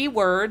 3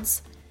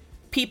 words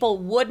people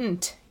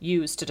wouldn't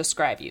use to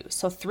describe you?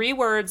 So 3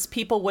 words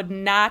people would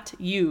not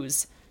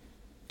use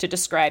to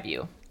describe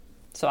you.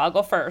 So I'll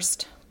go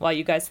first while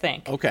you guys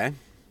think. Okay.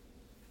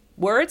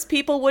 Words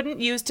people wouldn't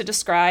use to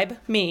describe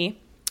me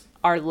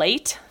are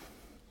late,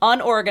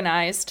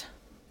 unorganized,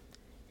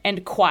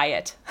 and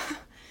quiet.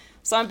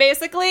 So I'm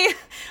basically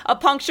a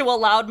punctual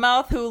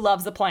loudmouth who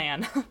loves a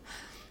plan.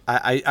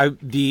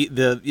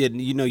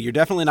 You're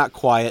definitely not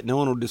quiet. No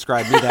one would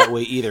describe me that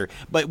way either.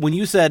 But when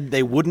you said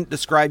they wouldn't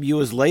describe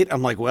you as late,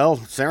 I'm like, well,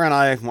 Sarah and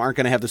I aren't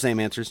going to have the same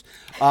answers.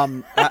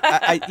 We're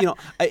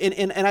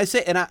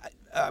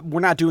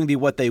not doing the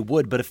what they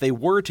would, but if they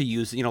were to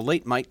use,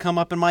 late might come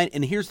up in mind.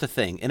 And here's the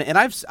thing, and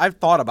I've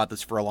thought about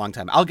this for a long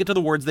time. I'll get to the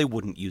words they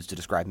wouldn't use to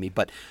describe me,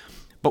 but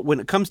when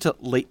it comes to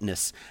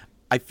lateness,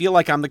 I feel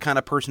like I'm the kind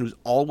of person who's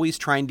always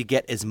trying to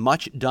get as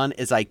much done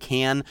as I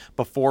can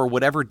before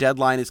whatever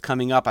deadline is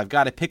coming up. I've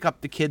got to pick up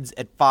the kids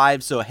at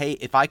 5, so hey,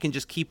 if I can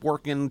just keep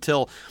working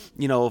until,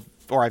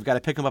 or I've got to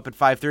pick them up at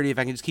 5:30, if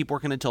I can just keep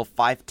working until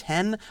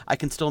 5:10, I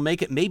can still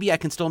make it. Maybe I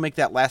can still make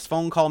that last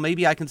phone call.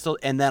 Maybe I can still,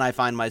 and then I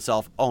find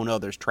myself, oh no,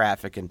 there's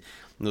traffic and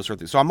those sort of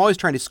things. So I'm always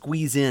trying to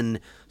squeeze in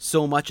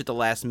so much at the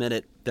last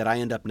minute that I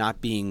end up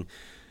not being.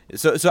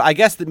 So I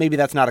guess that maybe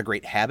that's not a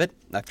great habit.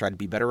 I've tried to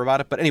be better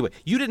about it. But anyway,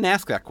 you didn't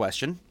ask that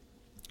question.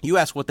 You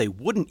asked what they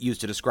wouldn't use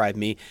to describe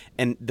me,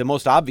 and the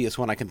most obvious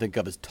one I can think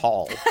of is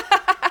tall.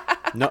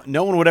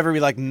 No one would ever be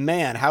like,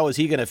 man, how is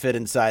he going to fit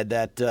inside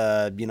that,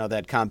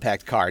 that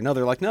compact car? No,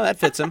 they're like, no, that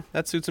fits him.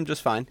 That suits him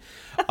just fine.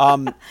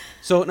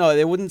 So no,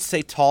 they wouldn't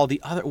say tall.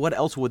 What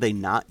else would they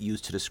not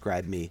use to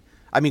describe me?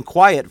 I mean,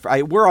 quiet.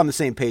 We're on the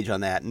same page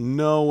on that.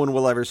 No one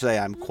will ever say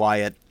I'm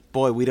quiet.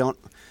 Boy, we don't.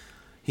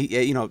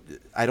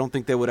 I don't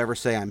think they would ever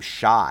say I'm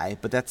shy,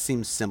 but that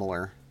seems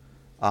similar.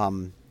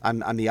 I'm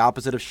the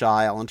opposite of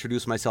shy. I'll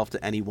introduce myself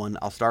to anyone.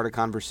 I'll start a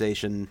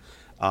conversation.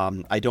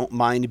 I don't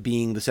mind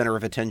being the center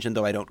of attention,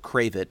 though I don't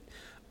crave it.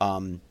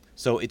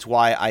 So it's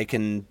why I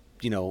can,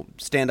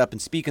 stand up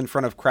and speak in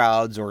front of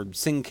crowds or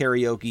sing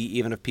karaoke,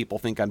 even if people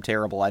think I'm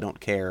terrible. I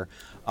don't care.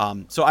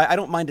 So I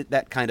don't mind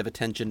that kind of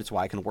attention. It's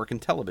why I can work in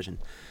television.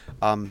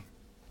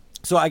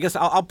 So I guess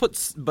I'll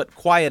put, but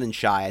quiet and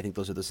shy, I think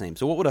those are the same.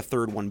 So what would a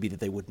third one be that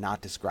they would not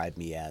describe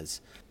me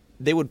as?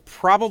 They would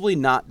probably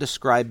not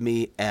describe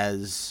me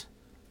as,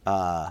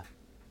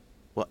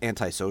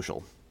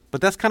 antisocial.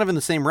 But that's kind of in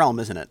the same realm,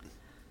 isn't it?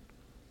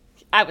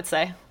 I would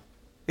say.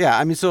 Yeah,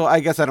 I mean, so I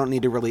guess I don't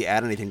need to really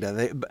add anything to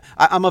that. But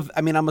I'm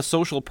a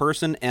social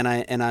person,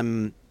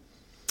 and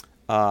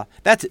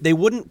they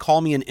wouldn't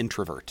call me an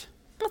introvert.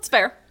 That's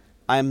fair.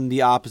 I'm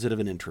the opposite of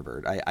an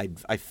introvert.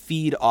 I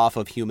feed off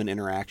of human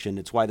interaction.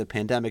 It's why the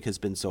pandemic has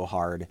been so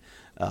hard.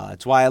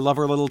 It's why I love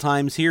our little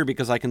times here,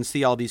 because I can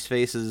see all these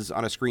faces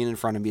on a screen in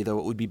front of me, though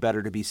it would be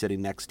better to be sitting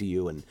next to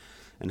you and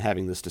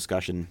having this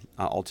discussion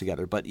all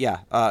together. But yeah,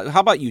 how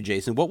about you,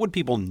 Jason? What would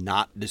people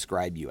not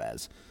describe you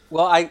as?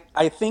 Well,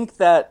 I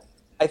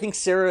think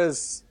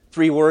Sarah's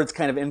 3 words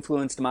kind of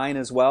influenced mine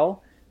as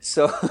well.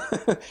 So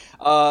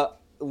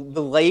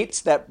the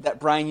late that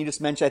Brian, you just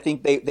mentioned, I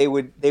think they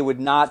would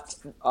not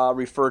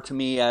refer to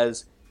me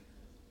as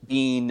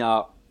being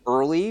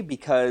early,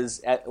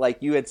 because like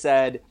you had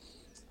said,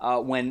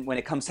 when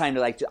it comes time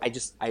to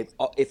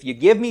if you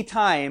give me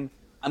time,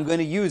 I'm going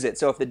to use it.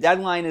 So if the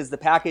deadline is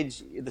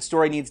the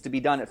story needs to be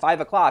done at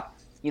 5:00,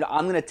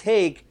 I'm going to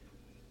take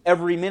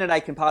every minute I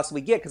can possibly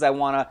get, because I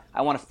want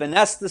to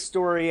finesse the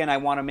story, and I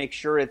want to make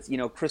sure it's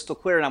crystal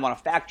clear, and I want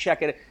to fact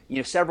check it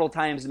several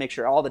times to make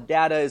sure all the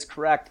data is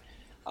correct.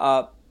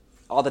 All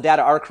the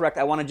data are correct.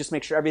 I want to just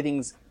make sure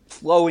everything's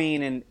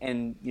flowing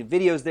and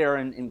videos there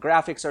and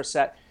graphics are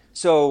set.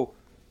 So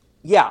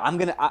yeah,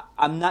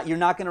 you're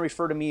not going to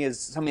refer to me as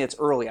somebody that's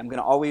early. I'm going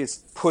to always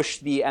push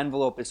the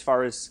envelope as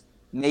far as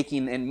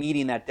making and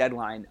meeting that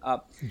deadline.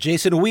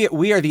 Jason,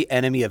 we are the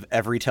enemy of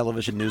every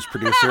television news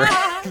producer.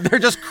 They're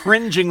just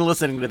cringing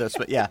listening to this,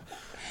 but yeah.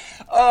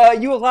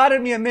 You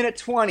allotted me a minute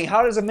 20.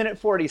 How does a minute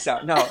 40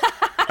 sound? No.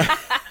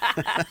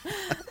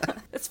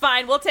 It's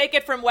fine. We'll take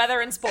it from weather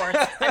and sports.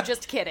 I'm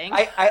just kidding.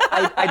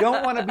 I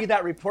don't want to be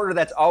that reporter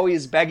that's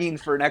always begging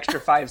for an extra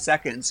 5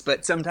 seconds,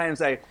 but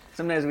sometimes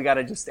we got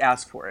to just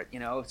ask for it,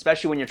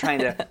 especially when you're trying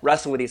to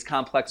wrestle with these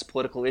complex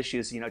political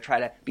issues, try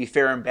to be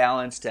fair and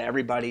balanced to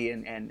everybody.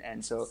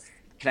 And so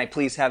can I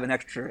please have an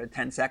extra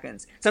 10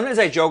 seconds? Sometimes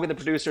I joke with the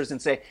producers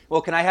and say,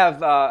 well, can I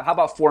have, how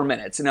about 4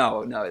 minutes?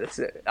 No, that's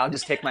it. I'll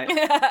just take my...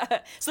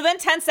 So then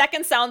 10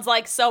 seconds sounds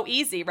like so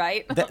easy,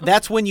 right?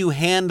 That's when you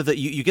hand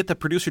you get the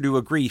producer to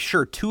agree,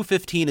 sure,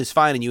 2:15 is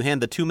fine, and you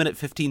hand the 2-minute,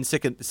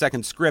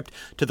 15-second script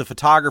to the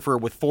photographer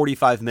with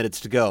 45 minutes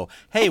to go.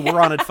 Hey, we're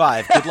on at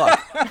 5. Good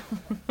luck.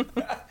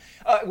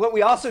 What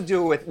we also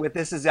do with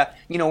this is that,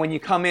 when you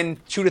come in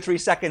 2 to 3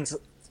 seconds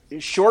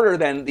shorter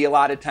than the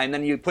allotted time,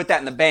 then you put that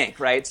in the bank,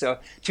 right? So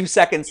 2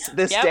 seconds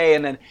this day,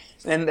 and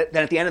then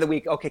at the end of the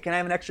week, okay, can I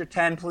have an extra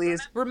 10,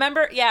 please?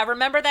 Remember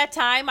that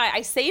time?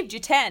 I saved you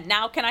 10.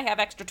 Now can I have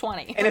extra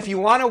 20? And if you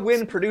want to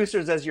win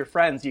producers as your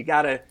friends, you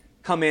got to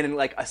come in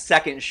like a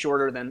second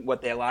shorter than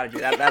what they allotted you.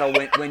 That'll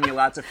win you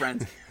lots of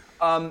friends.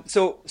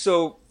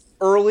 So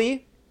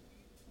early,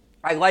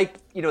 I like,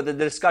 the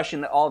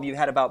discussion that all of you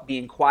had about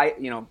being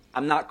quiet.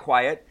 I'm not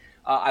quiet.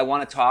 I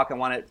want to talk. I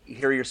want to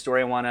hear your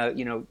story. I want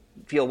to,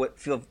 feel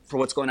for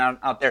what's going on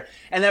out there.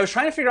 And I was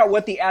trying to figure out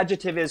what the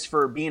adjective is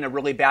for being a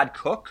really bad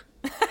cook.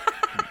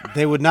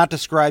 They would not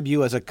describe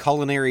you as a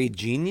culinary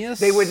genius?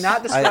 They would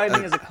not describe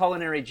me as a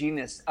culinary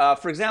genius.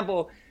 For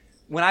example,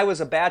 when I was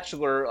a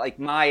bachelor, like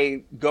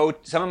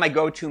some of my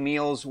go-to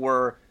meals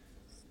were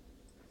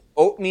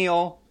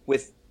oatmeal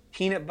with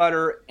peanut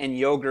butter and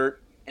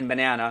yogurt and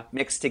banana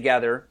mixed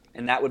together,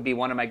 and that would be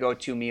one of my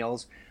go-to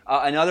meals.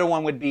 Another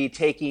one would be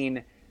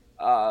taking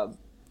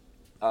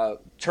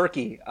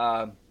turkey,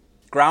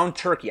 ground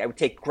turkey. I would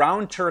take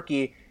ground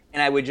turkey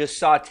and I would just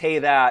saute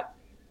that,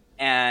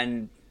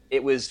 and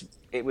it was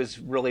it was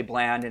really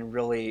bland and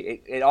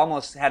really it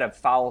almost had a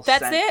foul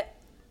scent. That's it?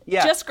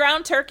 Yeah. Just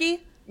ground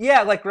turkey?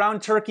 Yeah, like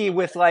ground turkey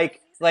with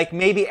like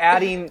maybe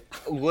adding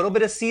a little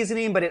bit of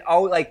seasoning, but it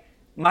always, like,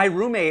 my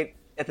roommate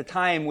at the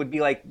time would be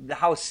like, the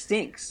house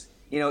stinks.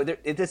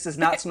 This does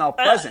not smell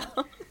pleasant.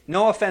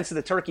 No offense to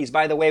the turkeys.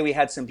 By the way, we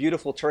had some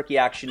beautiful turkey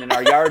action in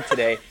our yard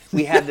today.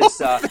 We had this.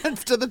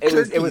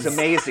 It was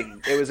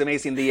amazing. It was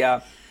amazing.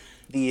 You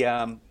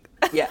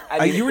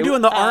were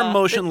doing the arm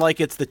motion like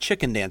it's the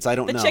chicken dance. I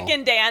don't know. The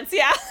chicken dance,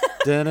 yeah.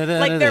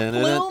 Like their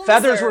plumes.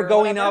 Feathers were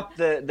going whatever. up.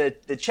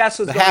 The chest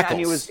was the going. hackles. I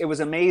mean, it was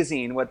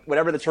amazing.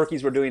 Whatever the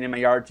turkeys were doing in my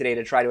yard today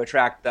to try to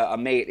attract a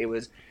mate. It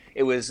was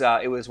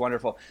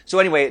wonderful. So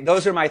anyway,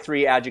 those are my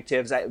 3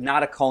 adjectives.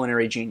 Not a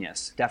culinary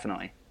genius,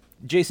 definitely.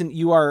 Jason,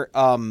 you are.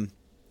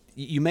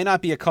 You may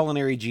not be a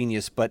culinary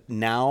genius, but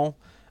now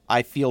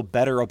I feel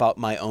better about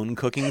my own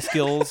cooking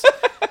skills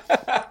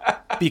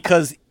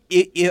because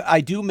I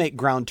do make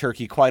ground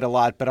turkey quite a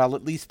lot, but I'll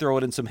at least throw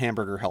it in some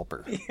Hamburger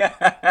Helper.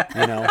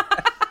 Yeah.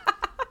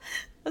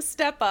 A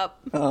step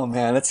up. Oh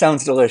man, that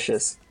sounds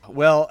delicious.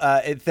 Well,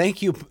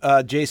 thank you,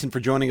 Jason, for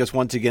joining us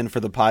once again for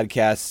the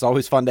podcast. It's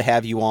always fun to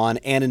have you on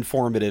and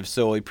informative,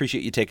 so I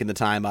appreciate you taking the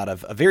time out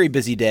of a very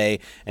busy day.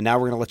 And now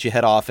we're going to let you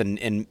head off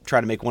and try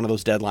to make one of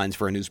those deadlines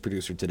for a news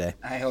producer today.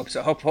 I hope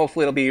so.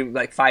 Hopefully it'll be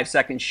like 5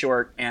 seconds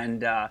short.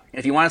 And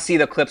if you want to see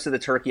the clips of the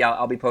turkey,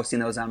 I'll be posting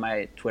those on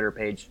my Twitter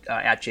page,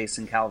 at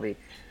Jason Calvi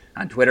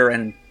on Twitter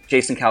and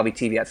Jason Calvi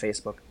TV at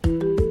Facebook.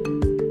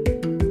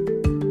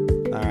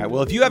 All right.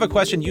 Well, if you have a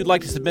question you'd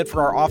like to submit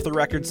for our Off the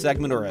Record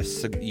segment, or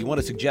you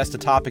want to suggest a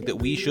topic that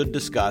we should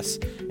discuss,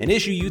 an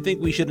issue you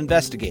think we should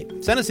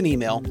investigate, send us an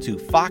email to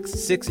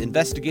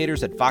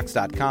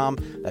fox6investigators@fox.com.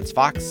 That's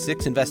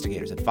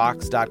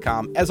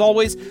fox6investigators@fox.com. As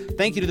always,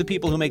 thank you to the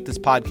people who make this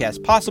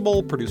podcast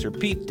possible: producer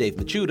Pete, Dave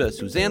Machuda,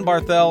 Suzanne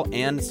Barthel,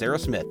 and Sarah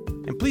Smith.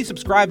 And please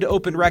subscribe to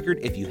Open Record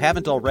if you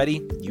haven't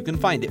already. You can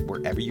find it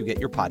wherever you get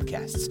your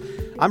podcasts.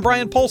 I'm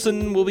Brian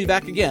Polson. We'll be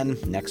back again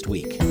next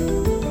week.